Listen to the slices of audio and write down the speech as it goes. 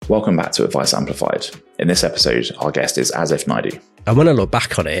Welcome back to Advice Amplified. In this episode, our guest is Asif Naidu. And when I look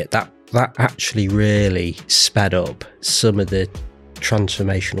back on it, that actually really sped up some of the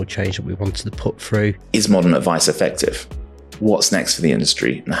transformational change that we wanted to put through. Is modern advice effective? What's next for the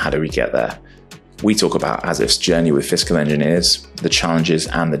industry and how do we get there? We talk about Asif's journey with fiscal engineers, the challenges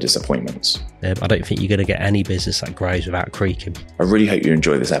and the disappointments. I don't think you're going to get any business that grows without creaking. I really hope you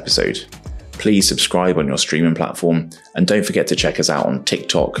enjoy this episode. Please subscribe on your streaming platform and don't forget to check us out on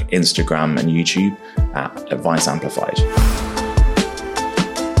TikTok, Instagram and YouTube at Advice Amplified.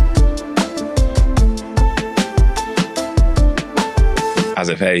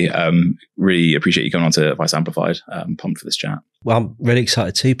 Asif, hey, really appreciate you coming on to Advice Amplified. I'm pumped for this chat. Well, I'm really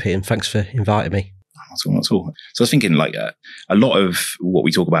excited too, Pete, and thanks for inviting me. Not at all. So I was thinking a lot of what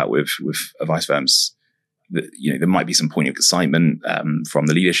we talk about with advice firms, there might be some point of excitement from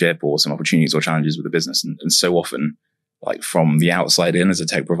the leadership or some opportunities or challenges with the business. And so often, from the outside in as a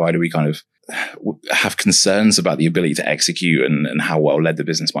tech provider, we kind of have concerns about the ability to execute and how well led the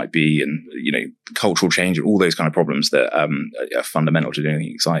business might be and, cultural change and all those kind of problems that are fundamental to doing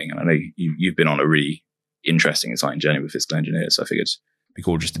anything exciting. And I know you've been on a really interesting, exciting journey with fiscal engineers. So I figured it'd be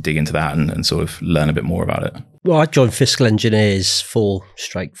cool just to dig into that and sort of learn a bit more about it. Well, I joined Fiscal Engineers 5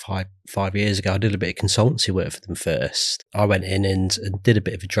 years ago. I did a bit of consultancy work for them first. I went in and did a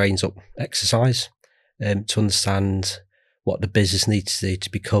bit of a drains up exercise to understand what the business needs to do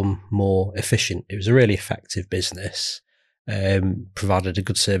to become more efficient. It was a really effective business, provided a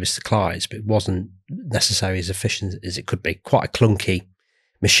good service to clients, but it wasn't necessarily as efficient as it could be. Quite a clunky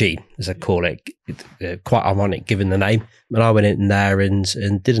machine, as I call it, quite ironic given the name. And I went in there and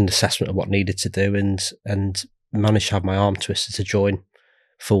did an assessment of what needed to do and managed to have my arm twisted to join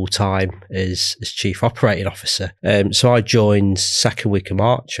full time as Chief Operating Officer. So I joined second week of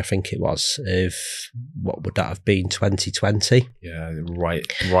March, I think it was, of what would that have been, 2020? Yeah, right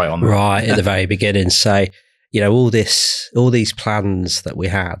on. Right at the very beginning. So, all these plans that we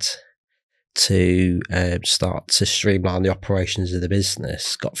had to start to streamline the operations of the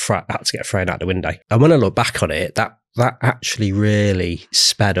business had to get thrown out the window. And when I look back on it, that actually really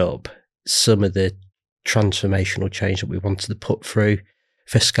sped up some of the transformational change that we wanted to put through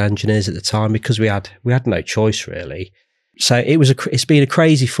fiscal engineers at the time, because we had no choice really. So it's been a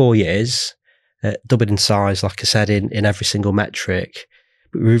crazy 4 years, doubled in size, like I said, in every single metric.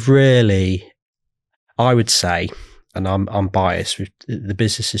 But we've really, I would say, and I'm biased, the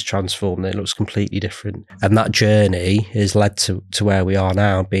business has transformed. It looks completely different. And that journey has led to where we are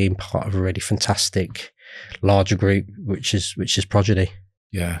now, being part of a really fantastic larger group, which is Progeny.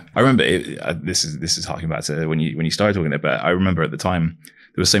 Yeah. I remember this is harking back to when you started talking there, but I remember at the time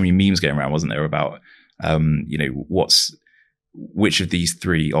there were so many memes going around, wasn't there, about, which of these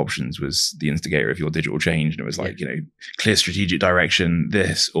three options was the instigator of your digital change? And it was clear strategic direction,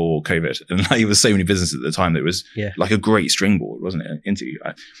 this or COVID. And there was so many businesses at the time that it was like a great springboard, wasn't it? Into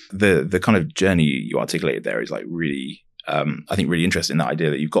the kind of journey you articulated there is really, I think really interesting, that idea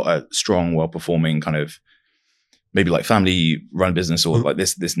that you've got a strong, well-performing kind of maybe family run business or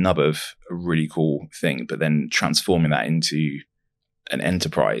this nub of a really cool thing, but then transforming that into an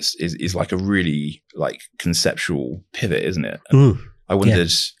enterprise is a really conceptual pivot, isn't it? I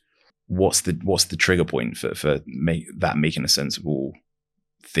wondered what's the trigger point for making a sensible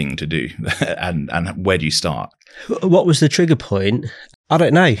thing to do, and where do you start? What was the trigger point? I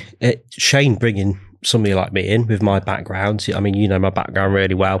don't know. Shane bringing somebody like me in with my background. I mean, my background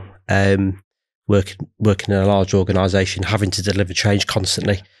really well. Working in a large organisation, having to deliver change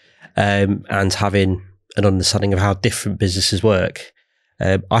constantly, and having an understanding of how different businesses work.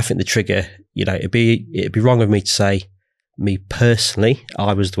 I think the trigger, it'd be wrong of me to say me personally,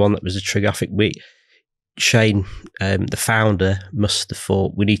 I was the one that was the trigger. I think Shane, the founder, must have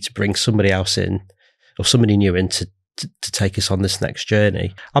thought we need to bring somebody else in or somebody new in to take us on this next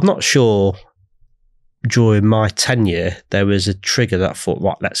journey. I'm not sure during my tenure there was a trigger that I thought,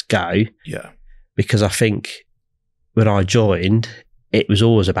 right, let's go. Yeah. Because I think when I joined, it was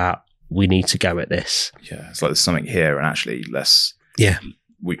always about, we need to go at this. Yeah, it's there's something here, and actually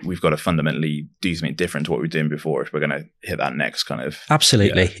we've got to fundamentally do something different to what we were doing before if we're going to hit that next kind of.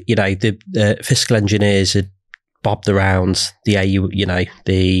 Absolutely. Yeah. The fiscal engineers had bobbed around the AU,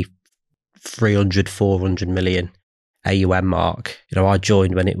 the 300, 400 million AUM mark. I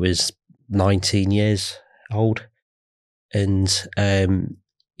joined when it was 19 years old, and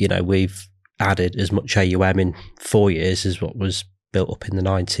we've added as much AUM in 4 years as what was built up in the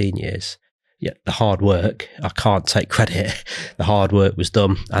 19 years. Yeah, the hard work, I can't take credit. The hard work was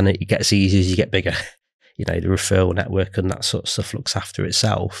done, and it gets easier as you get bigger. The referral network and that sort of stuff looks after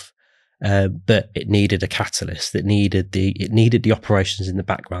itself. but it needed a catalyst. It needed the operations in the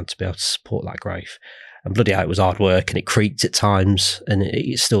background to be able to support that growth. And bloody hell, it was hard work, and it creaked at times, and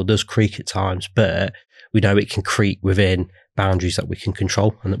it still does creak at times, but we know it can creak within boundaries that we can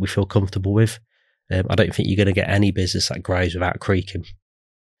control and that we feel comfortable with. I don't think you're going to get any business that grows without creaking,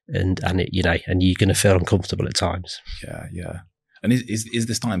 and you're going to feel uncomfortable at times. Yeah. And is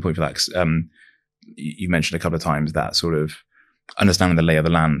the starting point for that? 'Cause, you mentioned a couple of times that sort of understanding the lay of the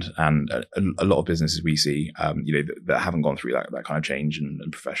land, and a lot of businesses we see, that haven't gone through that kind of change and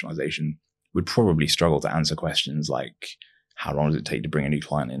professionalization would probably struggle to answer questions like, how long does it take to bring a new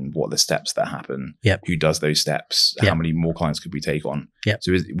client in? What are the steps that happen? Yep. Who does those steps? Yep. How many more clients could we take on? Yep.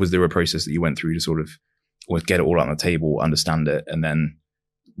 So was there a process that you went through to sort of get it all on the table, understand it, and then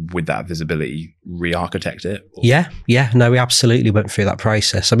with that visibility, re-architect it? Or? Yeah. No, we absolutely went through that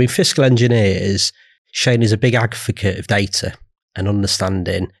process. I mean, fiscal engineers, Shane is a big advocate of data and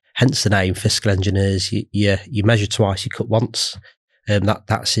understanding, hence the name fiscal engineers. You measure twice, you cut once.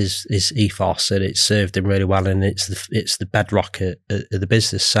 That's his ethos, and it's served him really well, and it's the bedrock of the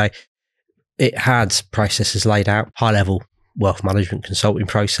business. So it had processes laid out, high level wealth management consulting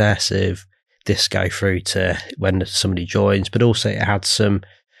process of this go through to when somebody joins, but also it had some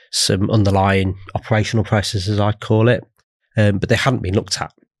underlying operational processes, I'd call it, but they hadn't been looked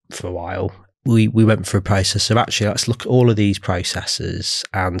at for a while. We went through a process of actually, let's look at all of these processes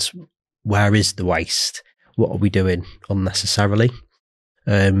and where is the waste? What are we doing unnecessarily?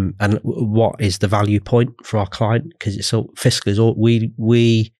 And what is the value point for our client? Because it's all fiscal is all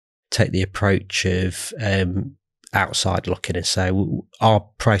we take the approach of outside looking and say our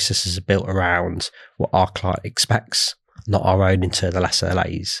processes are built around what our client expects, not our own internal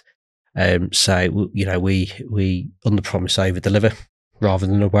SLAs. So we under promise over deliver rather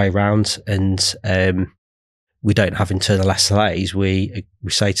than the way around, and we don't have internal SLAs. We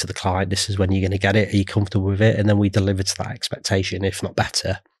say to the client, this is when you're going to get it. Are you comfortable with it? And then we deliver to that expectation, if not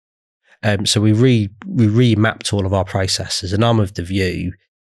better. So we remapped all of our processes, and I'm of the view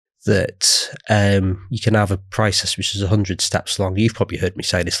that you can have a process which is 100 steps long. You've probably heard me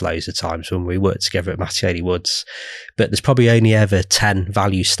say this loads of times when we worked together at Mattioli Woods, but there's probably only ever 10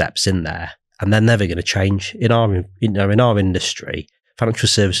 value steps in there, and they're never going to change. In our industry, financial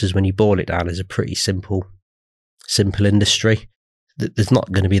services, when you boil it down, is a pretty simple industry. There's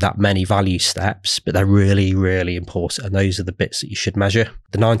not going to be that many value steps, but they're really, really important. And those are the bits that you should measure.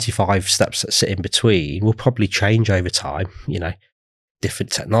 The 95 steps that sit in between will probably change over time,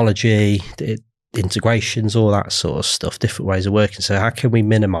 different technology, integrations, all that sort of stuff, different ways of working. So how can we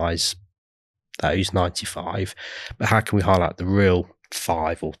minimize those 95, but how can we highlight the real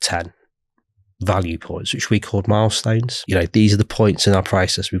 5 or 10 value points, which we called milestones? These are the points in our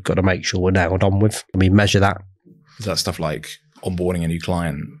process we've got to make sure we're nailed on with, and we measure that. Is that stuff like onboarding a new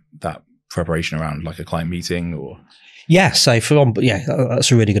client, that preparation around like a client meeting, or? Yeah, so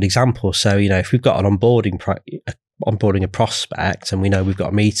that's a really good example. So, if we've got an onboarding a prospect and we know we've got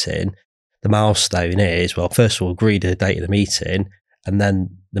a meeting, the milestone is, well, first of all, agree to the date of the meeting, and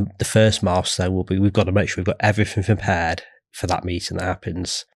then the first milestone will be we've got to make sure we've got everything prepared for that meeting that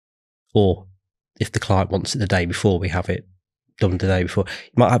happens. Or if the client wants it the day before, we have it done the day before.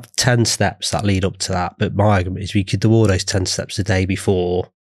 You might have 10 steps that lead up to that, but my argument is we could do all those 10 steps the day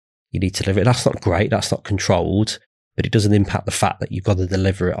before you need to deliver it. That's not great, that's not controlled, but it doesn't impact the fact that you've got to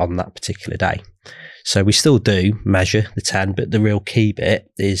deliver it on that particular day. So we still do measure the 10, but the real key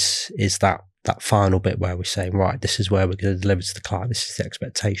bit is that final bit where we're saying, right, this is where we're going to deliver to the client, this is the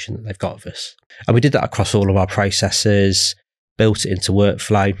expectation that they've got of us. And we did that across all of our processes, built it into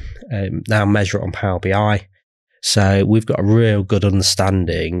workflow, now measure it on Power BI. So we've got a real good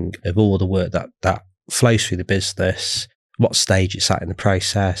understanding of all the work that flows through the business, what stage it's at in the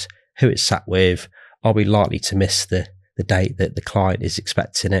process, who it's sat with, are we likely to miss the date that the client is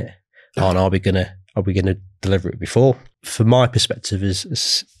expecting it, and are we going to deliver it before? From my perspective as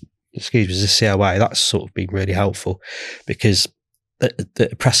a COA, that's sort of been really helpful, because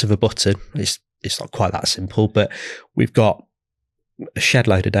the press of a button, it's not quite that simple, but we've got a shed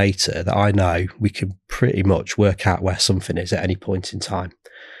load of data that I know we can pretty much work out where something is at any point in time.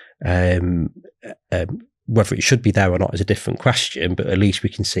 Whether it should be there or not is a different question, but at least we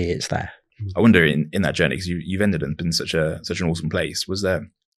can see it's there. I wonder in that journey, because you've ended up in such an awesome place. Was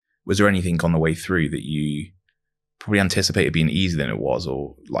there anything on the way through that you probably anticipated being easier than it was,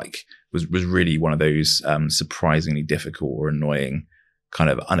 or like was really one of those surprisingly difficult or annoying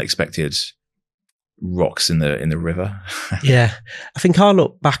kind of unexpected rocks in the river? Yeah, I think I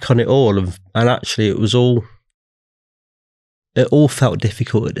look back on it all, and actually it all felt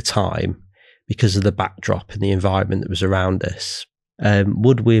difficult at the time because of the backdrop and the environment that was around us.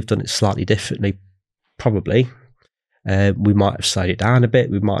 Would we have done it slightly differently? Probably. We might have slowed it down a bit.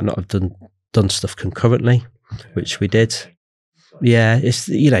 We might not have done stuff concurrently, which we did. Yeah, it's,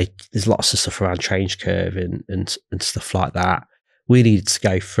 there's lots of stuff around change curve and stuff like that. We needed to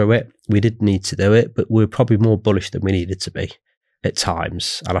go through it. We did need to do it, but we were probably more bullish than we needed to be at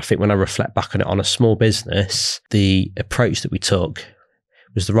times. And I think when I reflect back on it on a small business, the approach that we took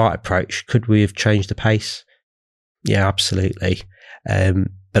was the right approach. Could we have changed the pace? Yeah, absolutely.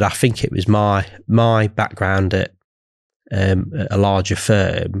 But I think it was my background at a larger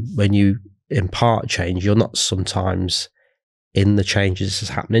firm. When you impart change, you're not sometimes in the changes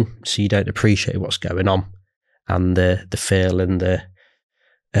that's happening, so you don't appreciate what's going on and the feel and the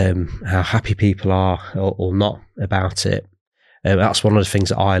how happy people are or not about it. That's one of the things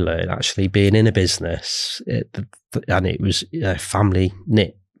that I learned, actually, being in a business, and it was a family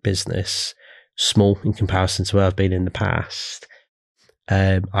knit business, small in comparison to where I've been in the past.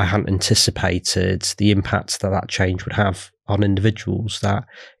 I hadn't anticipated the impact that change would have on individuals that,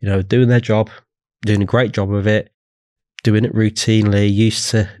 doing their job, doing a great job of it, doing it routinely,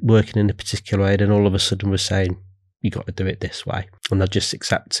 used to working in a particular way, and all of a sudden we're saying, you got to do it this way. And they'll just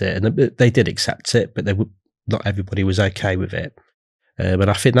accept it. And they did accept it, but not everybody was okay with it. And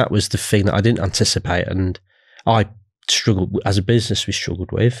I think that was the thing that I didn't anticipate. And I struggled, as a business, we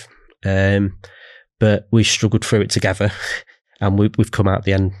struggled with. But we struggled through it together. And we've come out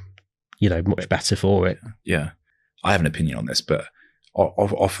the end, much better for it. Yeah. I have an opinion on this, but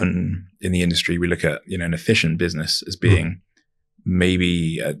often in the industry, we look at, an efficient business as being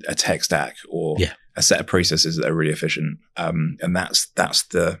maybe a tech stack or a set of processes that are really efficient. And that's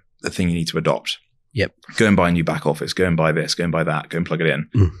the thing you need to adopt. Yep. Go and buy a new back office, go and buy this, go and buy that, go and plug it in.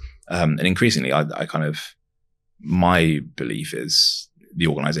 And increasingly, I kind of, my belief is the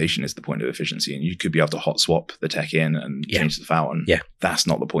organization is the point of efficiency, and you could be able to hot swap the tech in and change stuff out. And that's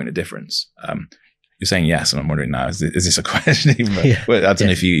not the point of difference. You're saying yes, and I'm wondering now, is this a question? Well, I don't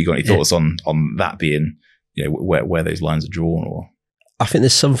know if you got any thoughts on that being, where those lines are drawn, or. I think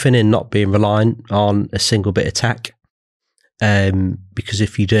there's something in not being reliant on a single bit of tech. Because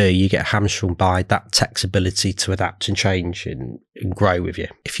if you do, you get hamstrung by that tech's ability to adapt and change and grow with you.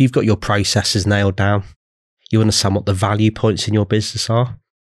 If you've got your processes nailed down, you understand what the value points in your business are.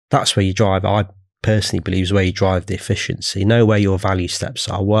 That's where you drive. I personally believe is where you drive the efficiency. Know where your value steps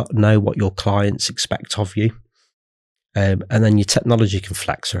are. Know what your clients expect of you, and then your technology can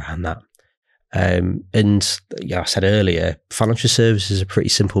flex around that. And I said earlier, financial services is a pretty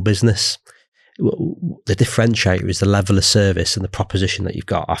simple business. The differentiator is the level of service and the proposition that you've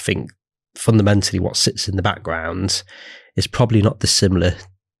got. I think fundamentally what sits in the background is probably not dissimilar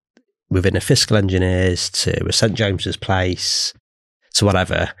within a Fiscal engineers to a St. James's Place to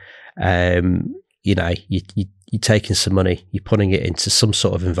whatever. You're taking some money, you're putting it into some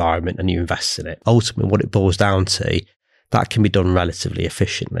sort of environment and you invest in it. Ultimately, what it boils down to, that can be done relatively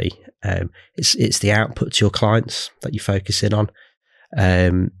efficiently. It's the output to your clients that you focus in on.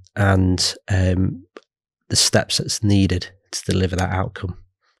 And the steps that's needed to deliver that outcome.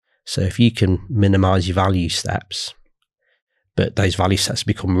 So if you can minimize your value steps, but those value steps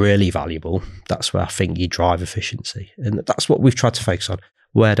become really valuable, that's where I think you drive efficiency. And that's what we've tried to focus on.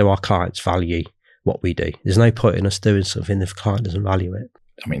 Where do our clients value what we do? There's no point in us doing something if the client doesn't value it.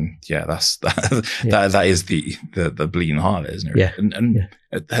 I mean, that is the bleeding heart, isn't it? Yeah. And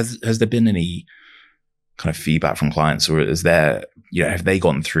has there been any kind of feedback from clients, or is there, have they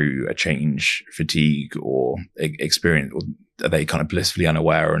gone through a change fatigue or experience, or are they kind of blissfully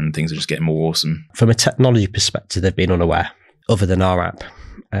unaware and things are just getting more awesome? From a technology perspective, they've been unaware, other than our app.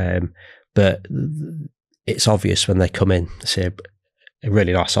 But it's obvious when they come in, they see a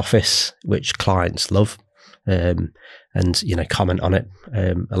really nice office, which clients love, and comment on it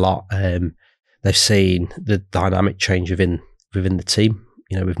a lot. They've seen the dynamic change within the team,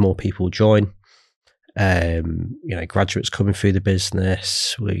 with more people join. Graduates coming through the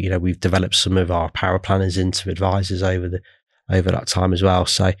business. We've developed some of our power planners into advisors over that time as well.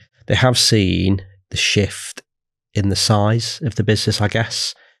 So they have seen the shift in the size of the business, I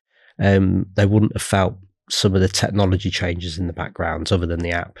guess. They wouldn't have felt some of the technology changes in the background other than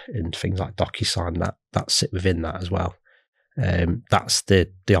the app and things like DocuSign that sit within that as well. That's the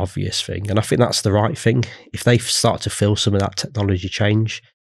obvious thing. And I think that's the right thing. If they start to feel some of that technology change,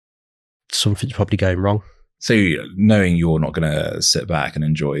 something's probably going wrong. So knowing you're not going to sit back and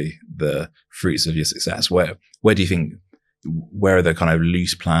enjoy the fruits of your success, where do you think, where are the kind of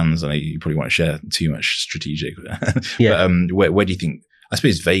loose plans? I know you probably won't share too much strategic, yeah. But where do you think, I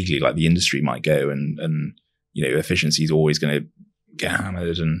suppose vaguely, like the industry might go and efficiency is always going to get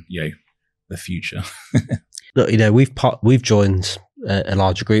hammered and, the future. Look, we've joined a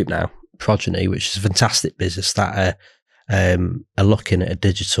larger group now, Progeny, which is a fantastic business that are looking at a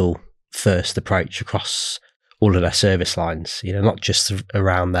digital first approach across all of their service lines, not just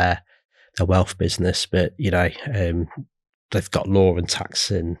around their wealth business, but, they've got law and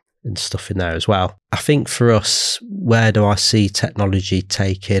tax and stuff in there as well. I think for us, where do I see technology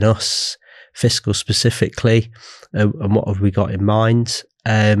taking us, Fiscal specifically, and what have we got in mind?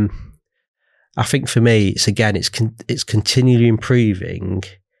 I think for me, it's continually improving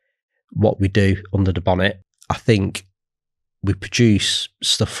what we do under the bonnet. I think we produce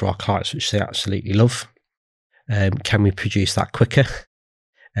stuff for our clients which they absolutely love. Can we produce that quicker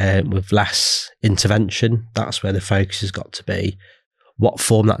with less intervention? That's where the focus has got to be. What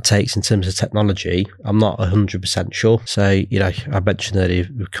form that takes in terms of technology, I'm not 100% sure. So, I mentioned earlier,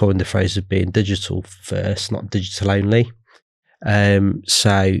 we coined the phrase of being digital first, not digital only.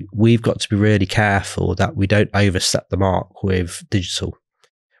 So we've got to be really careful that we don't overstep the mark with digital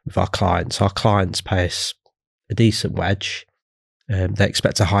with our clients. Our clients pay us a decent wage. They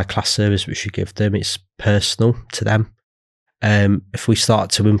expect a high-class service which we give them. It's personal to them. If we start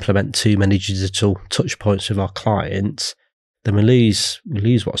to implement too many digital touch points with our clients, then we lose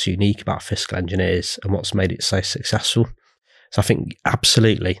what's unique about Fiscal Engineers and what's made it so successful. So I think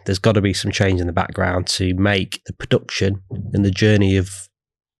absolutely there's got to be some change in the background to make the production and the journey of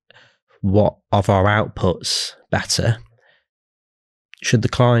our outputs better. Should the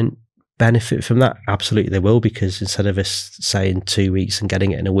client benefit from that? Absolutely they will, because instead of us saying 2 weeks and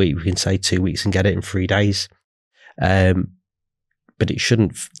getting it in a week, we can say 2 weeks and get it in 3 days. But it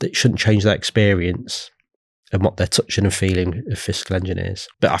shouldn't change their experience and what they're touching and feeling of Fiscal Engineers.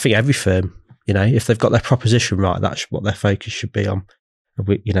 But I think every firm, if they've got their proposition right, that's what their focus should be on.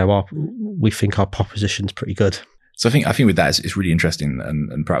 We think our proposition's pretty good. So I think with that, it's really interesting,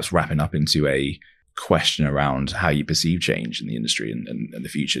 and perhaps wrapping up into a question around how you perceive change in the industry and the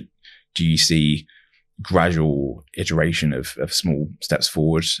future. Do you see gradual iteration of small steps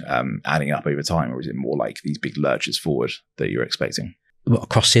forward, adding up over time, or is it more like these big lurches forward that you're expecting?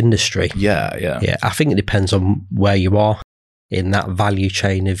 Across industry? Yeah. I think it depends on where you are in that value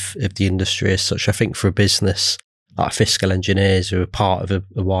chain of the industry as such. I think for a business like Fiscal Engineers, who are part of a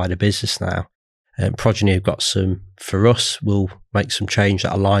wider business now, Progeny have got for us, we'll make some change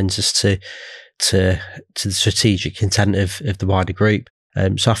that aligns us to the strategic intent of the wider group.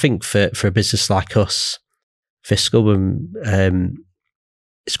 So I think for a business like us, Fiscal,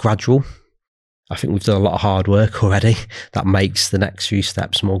 it's gradual. I think we've done a lot of hard work already that makes the next few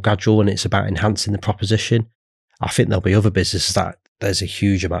steps more gradual, and it's about enhancing the proposition. I think there'll be other businesses that there's a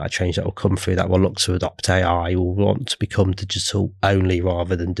huge amount of change that will come through that will look to adopt AI, will want to become digital only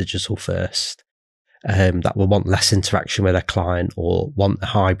rather than digital first, that will want less interaction with their client or want a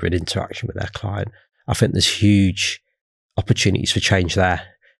hybrid interaction with their client. I think there's huge opportunities for change there.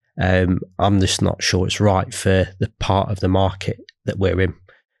 I'm just not sure it's right for the part of the market that we're in,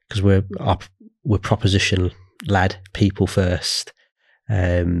 because we're proposition led, people first,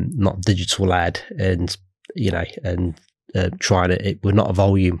 not digital led, and trying it. We're not a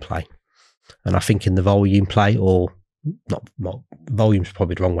volume play, and I think in the volume play, or not volume's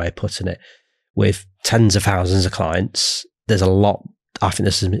probably the wrong way of putting it, with tens of thousands of clients, there's a lot. I think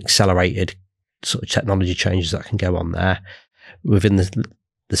there's some accelerated sort of technology changes that can go on there within the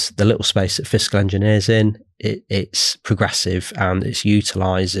little space that Fiscal Engineers in. It's progressive, and it's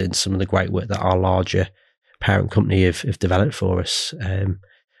utilising some of the great work that our larger parent company have developed for us.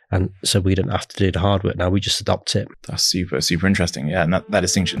 And so we don't have to do the hard work now. We just adopt it. That's super, super interesting. Yeah, and that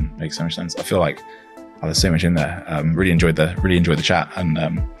distinction makes so much sense. I feel like there's so much in there. Really enjoyed the chat, and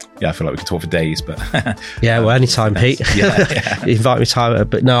I feel like we could talk for days. But yeah, well, anytime, Pete. Yeah. You invite me time,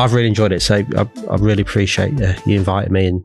 but no, I've really enjoyed it. So I really appreciate you inviting me, and